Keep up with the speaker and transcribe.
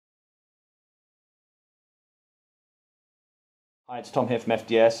Hi, it's Tom here from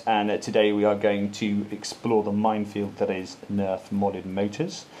FDS, and today we are going to explore the minefield that is Nerf modded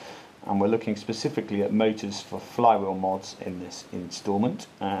motors. And we're looking specifically at motors for flywheel mods in this instalment,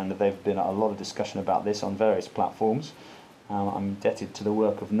 and there's been a lot of discussion about this on various platforms. I'm indebted to the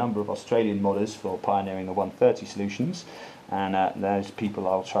work of a number of Australian modders for pioneering the 130 solutions, and those people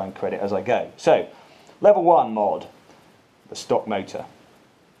I'll try and credit as I go. So, level 1 mod, the stock motor.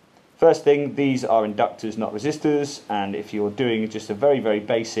 First thing, these are inductors, not resistors, and if you're doing just a very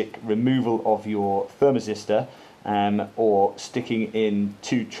basic removal of your thermistor or sticking in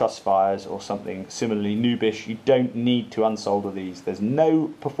 2 truss wires or something similarly noobish, you don't need to unsolder these. There's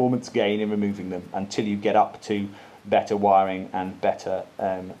no performance gain in removing them until you get up to better wiring and better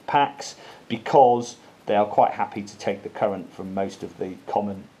packs, because they are quite happy to take the current from most of the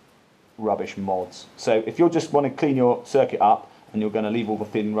common rubbish mods. So if you just want to clean your circuit up and you're going to leave all the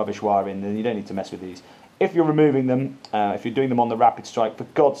thin rubbish wire in, then you don't need to mess with these. If you're removing them, if you're doing them on the rapid strike, for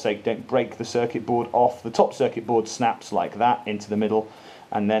God's sake, don't break the circuit board off. The top circuit board snaps like that into the middle,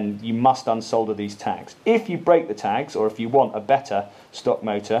 and then you must unsolder these tags. If you break the tags, or if you want a better stock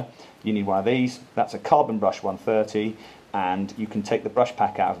motor, you need one of these. That's a carbon brush 130, and you can take the brush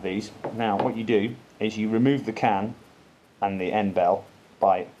pack out of these. Now what you do is you remove the can and the end bell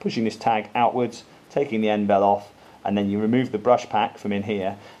by pushing this tag outwards, taking the end bell off, and then you remove the brush pack from in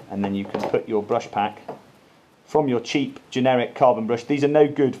here, and then you can put your brush pack from your cheap generic carbon brush. These are no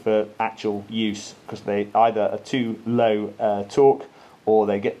good for actual use because they either are too low torque or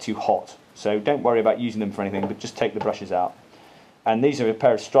they get too hot. So don't worry about using them for anything, but just take the brushes out. And these are a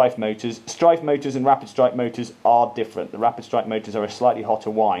pair of strife motors. Strife motors and rapid strike motors are different. The rapid strike motors are a slightly hotter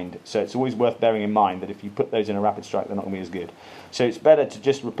wind, so it's always worth bearing in mind that if you put those in a rapid strike, they're not going to be as good. So it's better to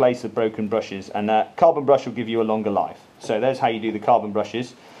just replace the broken brushes, and carbon brush will give you a longer life. So there's how you do the carbon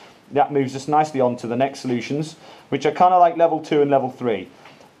brushes. That moves us nicely on to the next solutions, which are kind of like level 2 and level 3.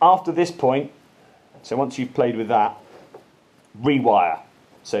 After this point, so once you've played with that, rewire.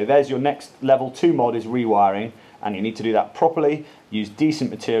 So there's your next level 2 mod, is rewiring. And you need to do that properly. Use decent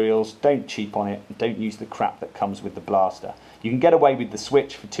materials, don't cheap on it, and don't use the crap that comes with the blaster. You can get away with the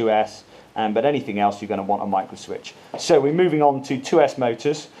switch for 2S, but anything else you're going to want a micro switch. So we're moving on to 2S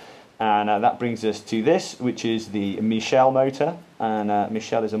motors, and that brings us to this, which is the Michel Motor. And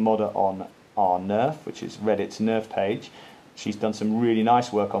Michel is a modder on our Nerf, which is Reddit's Nerf page. She's done some really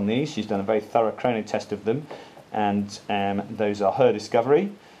nice work on these. She's done a very thorough chrono test of them, and those are her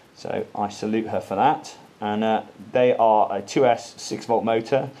discovery. So I salute her for that. And they are a 2S 6-volt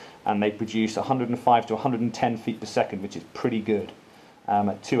motor, and they produce 105 to 110 feet per second, which is pretty good.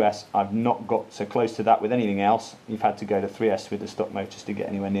 At 2S, I've not got so close to that with anything else. You've had to go to 3S with the stock motors to get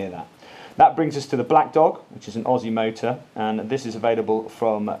anywhere near that. That brings us to the Black Dog, which is an Aussie motor, and this is available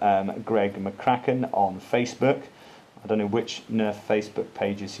from Greg McCracken on Facebook. I don't know which Nerf Facebook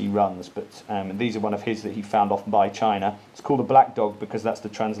pages he runs, but these are one of his that he found off by China. It's called a Black Dog because that's the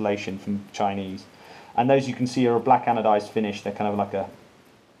translation from Chinese. And those you can see are a black anodized finish. They're kind of like a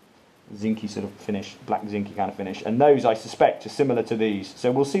zinky sort of finish, black zinky kind of finish. And those, I suspect, are similar to these.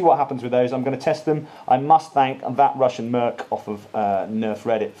 So we'll see what happens with those. I'm going to test them. I must thank that Russian merc off of Nerf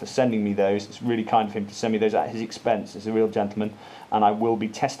Reddit for sending me those. It's really kind of him to send me those at his expense. He's a real gentleman. And I will be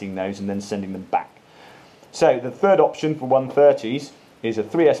testing those and then sending them back. So the third option for 130s is a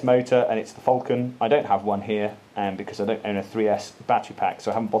 3S motor, and it's the Falcon. I don't have one here because I don't own a 3S battery pack, so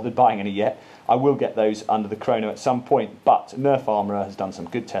I haven't bothered buying any yet. I will get those under the Chrono at some point, but Nerf Armourer has done some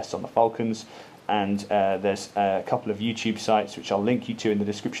good tests on the Falcons, and there's a couple of YouTube sites which I'll link you to in the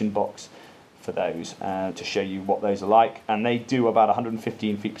description box for those to show you what those are like. And they do about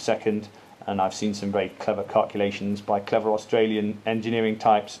 115 feet per second, and I've seen some very clever calculations by clever Australian engineering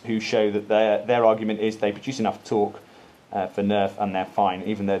types who show that their argument is they produce enough torque for Nerf and they're fine,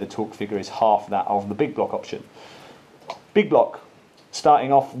 even though the torque figure is half that of the big block option. Big block,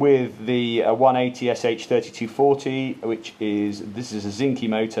 starting off with the 180 SH3240, which this is a Zinky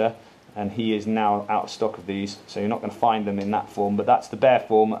motor, and he is now out of stock of these, so you're not going to find them in that form, but that's the bare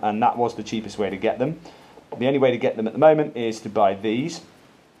form, and that was the cheapest way to get them. The only way to get them at the moment is to buy these,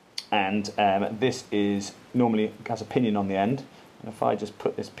 and this is normally has a pinion on the end, and if I just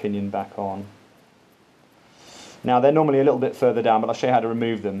put this pinion back on. Now they're normally a little bit further down, but I'll show you how to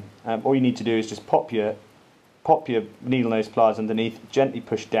remove them. All you need to do is just pop your needle nose pliers underneath, gently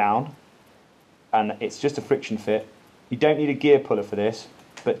push down, and it's just a friction fit. You don't need a gear puller for this,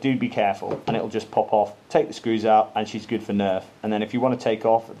 but do be careful, and it'll just pop off. Take the screws out, and she's good for Nerf. And then if you want to take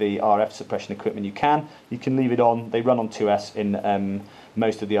off the RF suppression equipment, you can. You can leave it on. They run on 2S in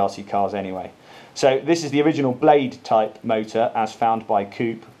most of the RC cars anyway. So this is the original blade type motor as found by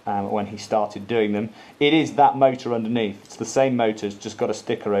Coop. when he started doing them. It is that motor underneath. It's the same motor, it's just got a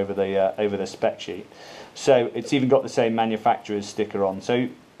sticker over the spec sheet. So it's even got the same manufacturer's sticker on. So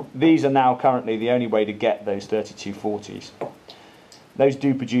these are now currently the only way to get those 3240s. Those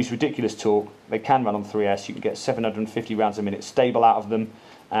do produce ridiculous torque. They can run on 3S. You can get 750 rounds a minute stable out of them,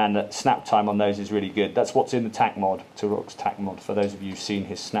 and snap time on those is really good. That's what's in the TAC mod, Turok's TAC mod, for those of you who've seen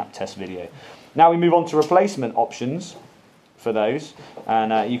his snap test video. Now we move on to replacement options for those,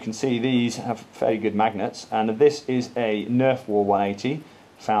 and you can see these have fairly good magnets, and this is a Nerf War 180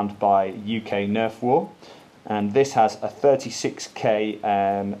 found by UK Nerf War, and this has a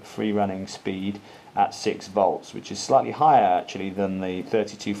 36k free running speed at 6 volts, which is slightly higher actually than the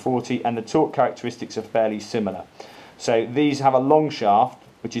 3240, and the torque characteristics are fairly similar. So these have a long shaft,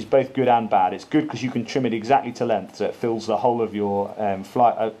 which is both good and bad. It's good because you can trim it exactly to length, so it fills the whole of your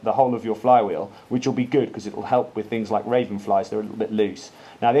flywheel, which will be good because it will help with things like raven flies. They're a little bit loose.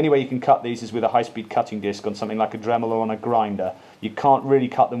 Now the only way you can cut these is with a high-speed cutting disc on something like a Dremel or on a grinder. You can't really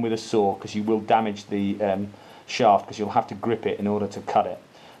cut them with a saw because you will damage the shaft, because you'll have to grip it in order to cut it.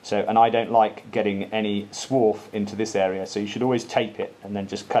 So, and I don't like getting any swarf into this area, so you should always tape it and then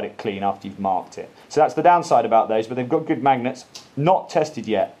just cut it clean after you've marked it. So that's the downside about those, but they've got good magnets. Not tested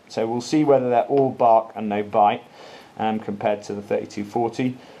yet, so we'll see whether they're all bark and no bite compared to the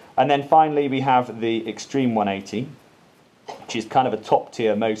 3240. And then finally we have the Extreme 180, which is kind of a top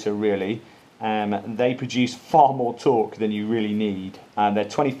tier motor really. They produce far more torque than you really need, and they're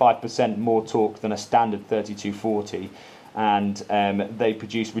 25% more torque than a standard 3240. And they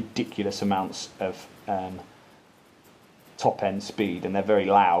produce ridiculous amounts of top end speed, and they're very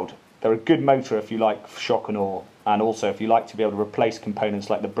loud. They're a good motor if you like shock and awe, and also if you like to be able to replace components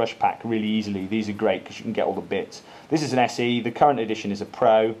like the brush pack really easily. These are great because you can get all the bits. This is an SE, the current edition is a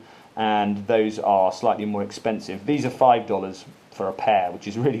Pro, and those are slightly more expensive. These are $5 for a pair, which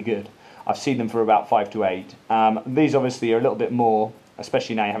is really good. I've seen them for about 5 to 8. These obviously are a little bit more,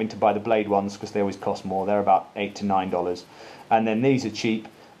 especially now you're having to buy the blade ones because they always cost more. They're about $8 to $9, and then these are cheap.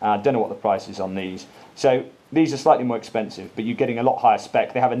 I don't know what the price is on these. So these are slightly more expensive, but you're getting a lot higher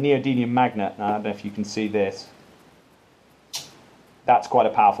spec. They have a neodymium magnet. I don't know if you can see this. That's quite a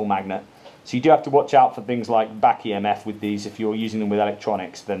powerful magnet. So you do have to watch out for things like back EMF with these. If you're using them with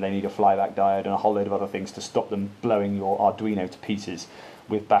electronics, then they need a flyback diode and a whole load of other things to stop them blowing your Arduino to pieces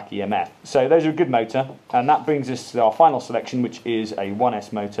with back EMF. So those are a good motor, and that brings us to our final selection, which is a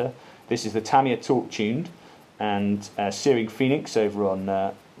 1S motor. This is the Tamiya Torque Tuned, and Searing Phoenix over on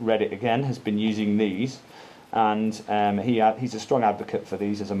Reddit again has been using these, and he's a strong advocate for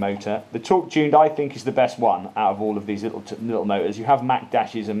these as a motor. The Torque Tuned I think is the best one out of all of these little motors. You have Mac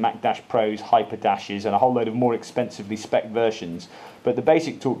Dashes and Mac Dash Pros, Hyper Dashes, and a whole load of more expensively spec versions, but the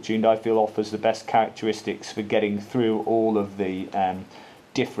basic Torque Tuned I feel offers the best characteristics for getting through all of the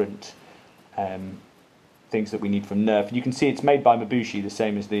different things that we need from Nerf. And you can see it's made by Mabushi, the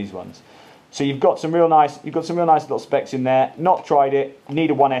same as these ones. So you've got some real nice little specs in there. Not tried it.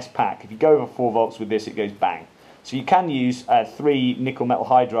 Need a 1S pack. If you go over 4 volts with this, it goes bang. So you can use 3 nickel metal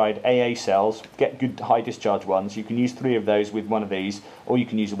hydride AA cells. Get good high discharge ones. You can use 3 of those with one of these, or you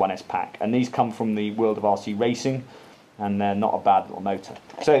can use a 1S pack. And these come from the world of RC racing, and they're not a bad little motor.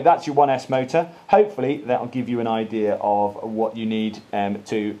 So that's your 1S motor. Hopefully that'll give you an idea of what you need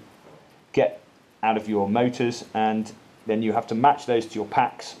to get out of your motors, and then you have to match those to your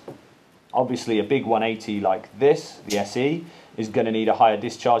packs. Obviously a big 180 like this, the SE, is going to need a higher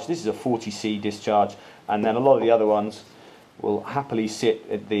discharge. This is a 40C discharge, and then a lot of the other ones will happily sit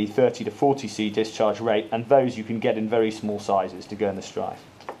at the 30 to 40C discharge rate, and those you can get in very small sizes to go in the Strife.